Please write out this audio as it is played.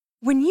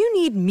When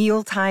you need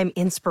mealtime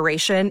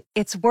inspiration,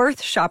 it's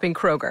worth shopping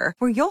Kroger,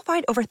 where you'll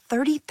find over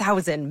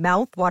 30,000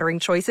 mouth-watering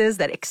choices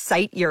that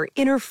excite your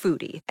inner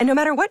foodie. And no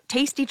matter what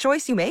tasty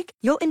choice you make,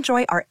 you'll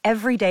enjoy our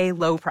everyday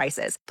low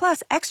prices,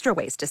 plus extra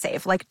ways to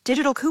save, like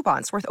digital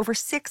coupons worth over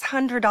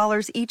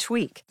 $600 each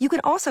week. You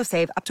can also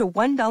save up to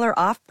 $1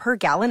 off per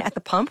gallon at the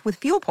pump with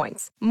fuel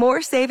points.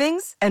 More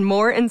savings and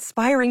more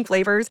inspiring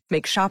flavors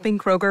make shopping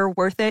Kroger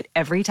worth it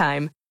every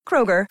time.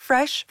 Kroger,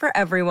 fresh for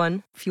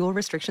everyone. Fuel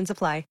restrictions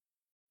apply.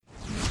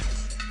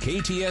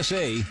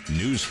 KTSA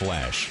News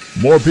Flash.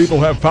 More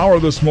people have power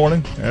this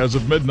morning. As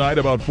of midnight,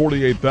 about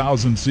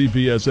 48,000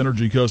 CPS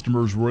Energy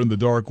customers were in the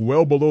dark,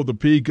 well below the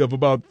peak of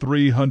about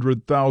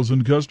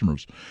 300,000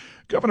 customers.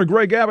 Governor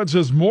Greg Abbott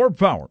says more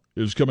power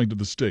is coming to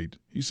the state.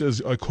 He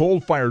says a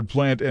coal-fired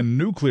plant and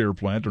nuclear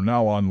plant are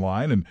now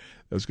online, and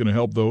that's going to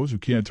help those who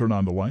can't turn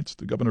on the lights.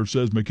 The governor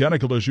says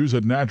mechanical issues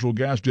at natural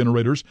gas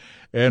generators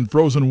and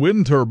frozen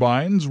wind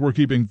turbines were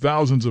keeping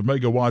thousands of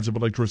megawatts of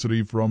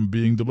electricity from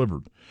being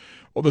delivered.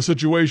 Well, the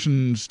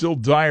situation still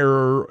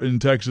dire in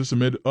Texas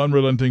amid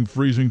unrelenting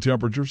freezing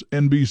temperatures.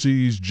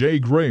 NBC's Jay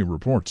Gray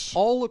reports.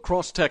 All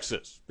across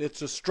Texas,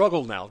 it's a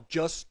struggle now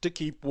just to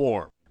keep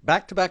warm.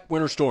 Back-to-back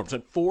winter storms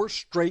and 4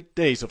 straight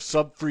days of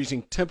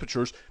sub-freezing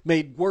temperatures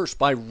made worse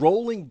by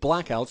rolling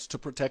blackouts to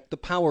protect the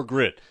power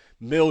grid.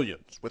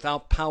 Millions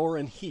without power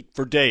and heat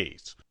for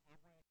days.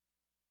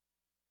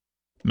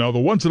 Now, the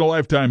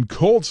once-in-a-lifetime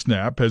cold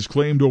snap has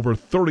claimed over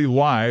 30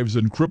 lives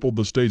and crippled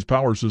the state's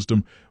power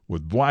system,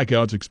 with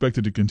blackouts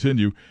expected to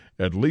continue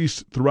at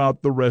least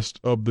throughout the rest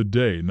of the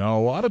day. Now,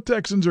 a lot of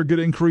Texans are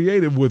getting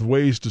creative with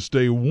ways to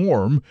stay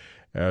warm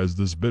as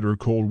this bitter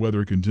cold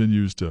weather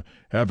continues to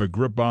have a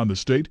grip on the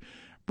state.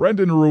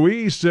 Brendan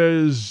Ruiz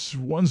says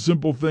one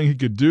simple thing he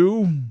could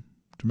do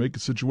to make the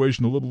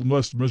situation a little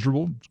less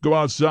miserable: go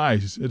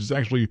outside. It's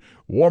actually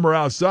warmer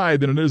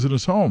outside than it is in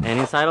his home. And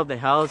inside of the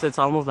house, it's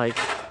almost like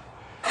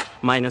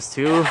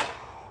 -2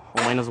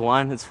 or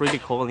 -1. It's really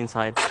cold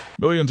inside.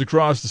 Millions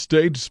across the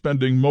state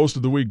spending most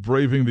of the week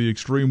braving the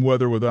extreme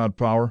weather without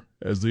power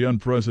as the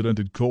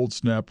unprecedented cold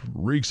snap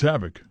wreaks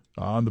havoc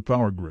on the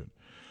power grid.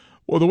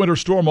 Well, the winter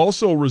storm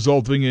also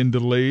resulting in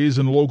delays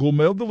in local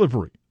mail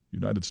delivery.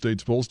 United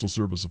States Postal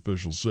Service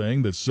officials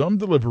saying that some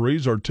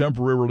deliveries are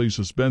temporarily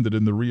suspended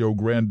in the Rio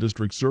Grande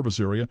District service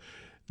area.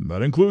 And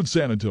that includes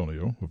San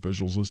Antonio.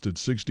 Officials listed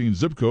 16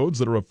 zip codes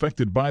that are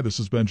affected by the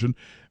suspension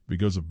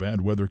because of bad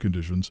weather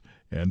conditions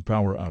and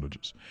power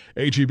outages.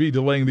 H-E-B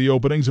delaying the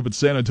openings of its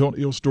San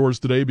Antonio stores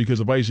today because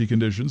of icy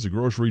conditions. The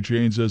grocery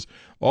chain says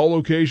all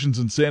locations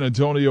in San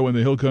Antonio and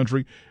the Hill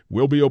Country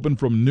will be open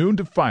from noon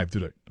to 5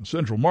 today.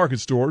 Central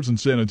Market stores in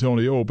San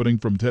Antonio opening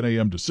from 10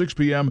 a.m. to 6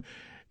 p.m.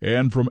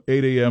 and from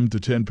 8 a.m. to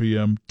 10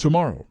 p.m.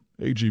 tomorrow.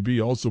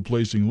 H-E-B also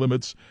placing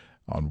limits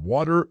on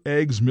water,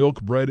 eggs,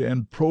 milk, bread,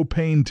 and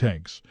propane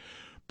tanks.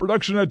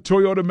 Production at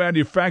Toyota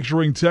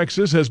Manufacturing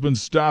Texas has been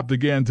stopped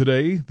again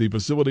today, the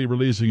facility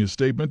releasing a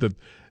statement that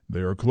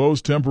they are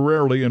closed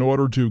temporarily in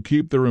order to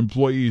keep their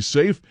employees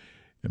safe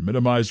and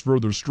minimize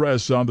further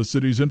stress on the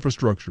city's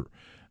infrastructure.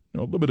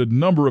 A limited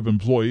number of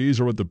employees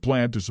are at the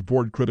plant to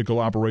support critical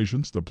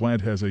operations. The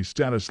plant has a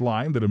status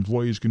line that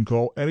employees can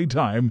call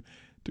anytime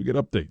to get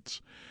updates.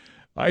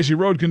 Icy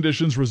road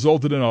conditions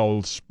resulted in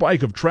a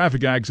spike of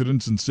traffic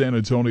accidents in San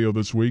Antonio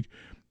this week.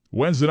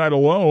 Wednesday night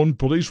alone,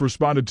 police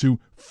responded to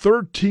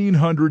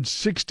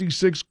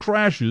 1,366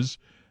 crashes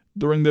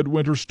during that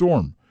winter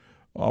storm.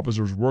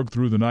 Officers worked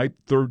through the night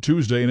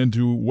Tuesday and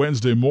into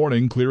Wednesday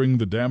morning, clearing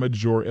the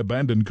damaged or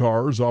abandoned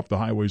cars off the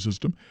highway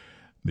system.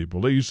 The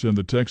police and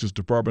the Texas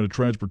Department of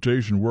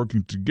Transportation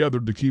working together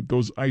to keep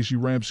those icy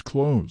ramps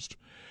closed.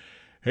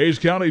 Hays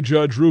County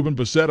Judge Ruben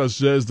Becerra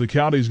says the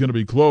county is going to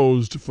be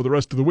closed for the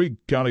rest of the week.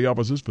 County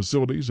offices,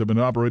 facilities have been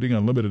operating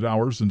on limited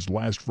hours since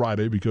last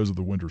Friday because of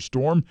the winter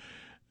storm.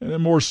 And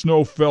then more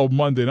snow fell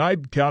Monday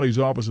night. County's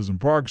offices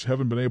and parks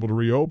haven't been able to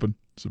reopen.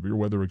 Severe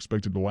weather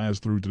expected to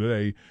last through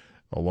today,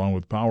 along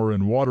with power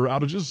and water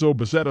outages. So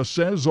Becerra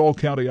says all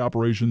county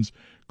operations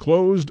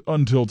closed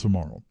until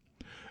tomorrow.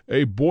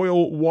 A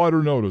boil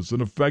water notice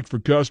in effect for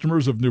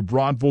customers of New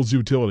Braunfels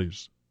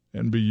Utilities.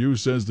 NBU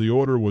says the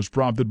order was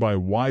prompted by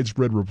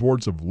widespread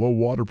reports of low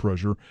water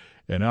pressure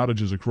and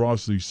outages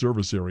across the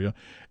service area.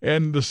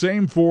 And the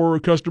same for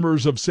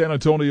customers of San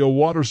Antonio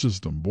Water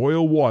System.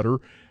 Boil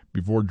water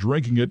before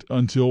drinking it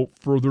until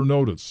further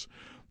notice.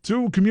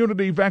 2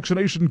 community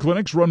vaccination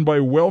clinics run by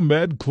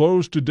WellMed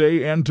closed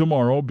today and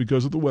tomorrow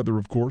because of the weather,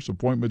 of course.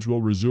 Appointments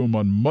will resume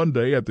on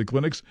Monday at the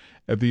clinics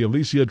at the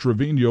Alicia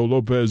Trevino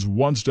Lopez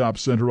One-Stop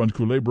Center on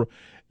Culebra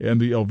and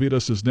the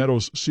Elvira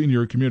Cisneros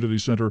Senior Community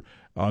Center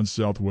on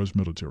Southwest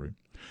Military.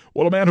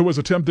 Well, a man who was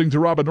attempting to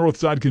rob a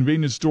Northside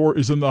convenience store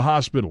is in the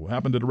hospital.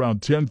 Happened at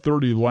around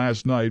 10:30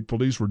 last night.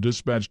 Police were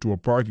dispatched to a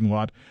parking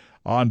lot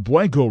on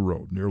Blanco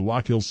Road near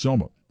Lock Hill,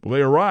 Selma. Well,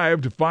 they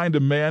arrived to find a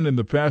man in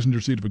the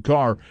passenger seat of a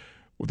car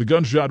with a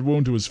gunshot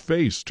wound to his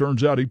face.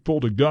 Turns out he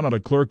pulled a gun on a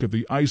clerk at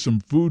the Isom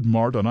Food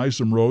Mart on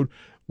Isom Road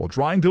while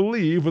trying to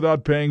leave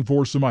without paying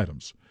for some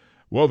items.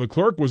 Well, the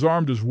clerk was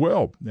armed as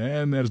well,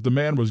 and as the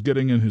man was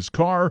getting in his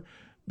car,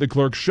 the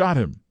clerk shot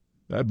him.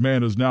 That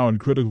man is now in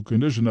critical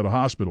condition at a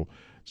hospital.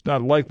 It's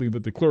not likely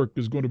that the clerk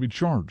is going to be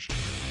charged.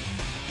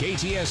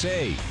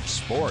 KTSA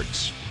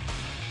Sports.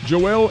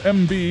 Joel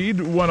Embiid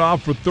went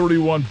off for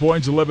 31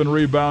 points, 11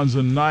 rebounds,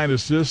 and 9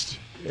 assists.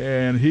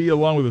 And he,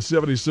 along with the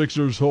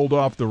 76ers, hold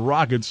off the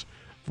Rockets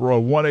for a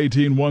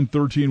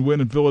 118-113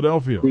 win in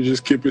Philadelphia. We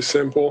just keep it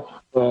simple.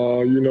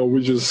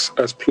 We just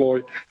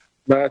exploit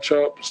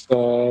matchups.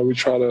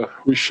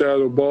 We share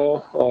the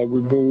ball.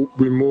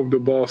 We move the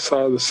ball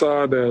side to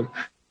side, and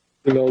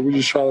we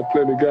just try to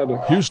play together.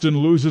 Houston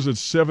loses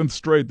its 7th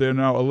straight. They're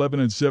now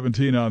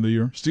 11-17 on the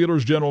year.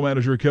 Steelers general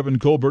manager Kevin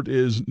Colbert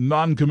is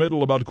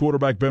non-committal about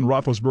quarterback Ben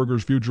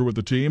Roethlisberger's future with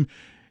the team.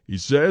 He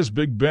says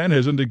Big Ben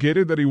has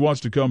indicated that he wants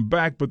to come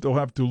back, but they'll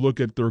have to look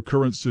at their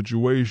current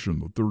situation.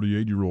 The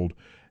 38-year-old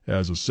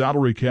has a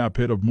salary cap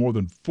hit of more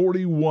than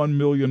 $41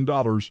 million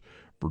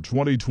for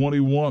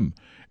 2021.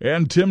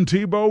 And Tim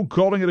Tebow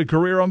calling it a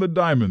career on the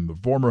diamond. The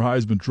former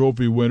Heisman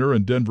Trophy winner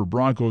and Denver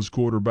Broncos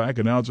quarterback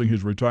announcing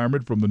his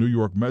retirement from the New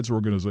York Mets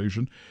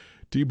organization.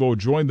 Tebow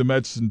joined the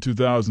Mets in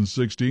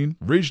 2016,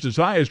 reached as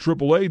high as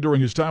AAA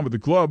during his time with the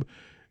club.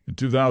 In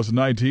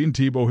 2019,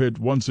 Tebow hit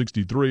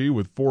 163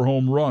 with 4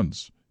 home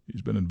runs.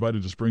 He's been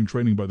invited to spring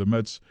training by the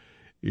Mets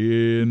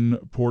in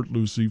Port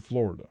Lucie,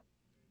 Florida.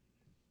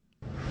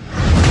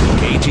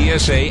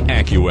 KTSA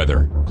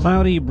AccuWeather.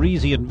 Cloudy,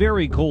 breezy, and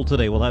very cold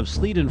today. We'll have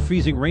sleet and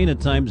freezing rain at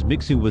times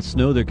mixing with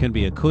snow. There can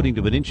be a coating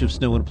to an inch of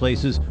snow in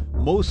places.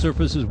 Most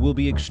surfaces will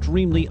be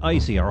extremely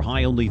icy. Our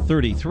high only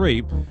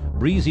 33.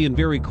 Breezy and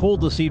very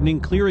cold this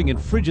evening, clearing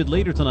and frigid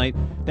later tonight.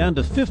 Down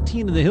to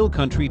 15 in the hill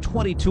country,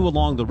 22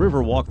 along the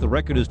Riverwalk. The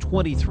record is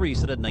 23,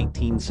 set at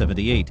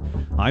 1978.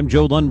 I'm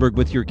Joe Lundberg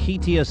with your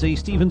KTSA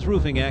Stevens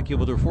Roofing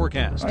AccuWeather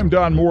forecast. I'm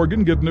Don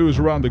Morgan. Get news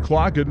around the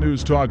clock at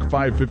News Talk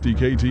 550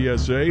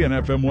 KTSA and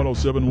FM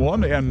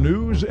 1071 and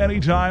news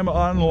anytime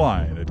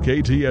online at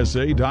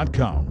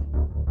ktsa.com.